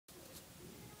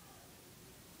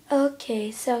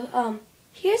Okay, so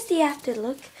here's the after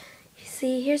look. You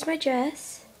see, here's my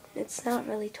dress. It's not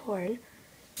really torn.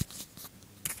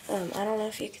 I don't know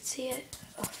if you can see it.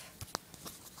 Oh.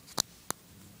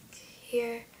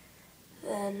 Here,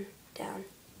 then down.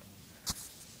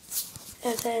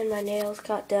 And then my nails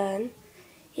got done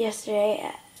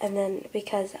yesterday, and then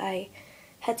because I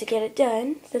had to get it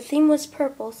done, the theme was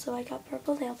purple, so I got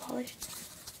purple nail polish.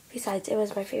 Besides, it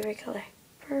was my favorite color.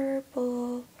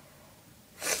 Purple.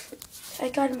 I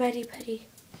got Mighty Putty.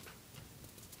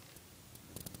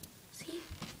 See?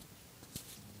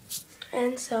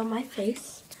 And so my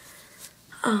face.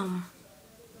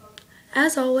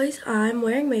 As always, I'm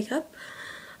wearing makeup.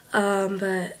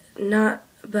 But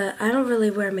I don't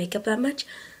really wear makeup that much.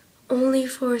 Only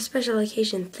for special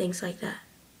occasion things like that.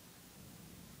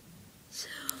 So,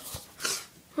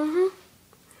 and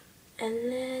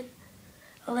then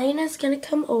Elena's gonna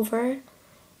come over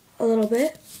a little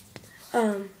bit,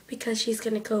 because she's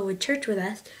gonna go to church with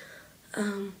us,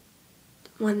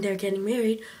 when they're getting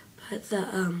married.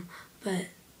 But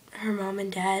her mom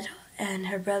and dad and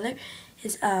her brother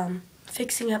is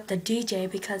fixing up the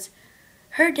DJ because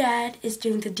her dad is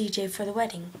doing the DJ for the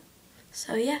wedding.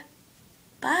 So yeah,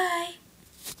 bye.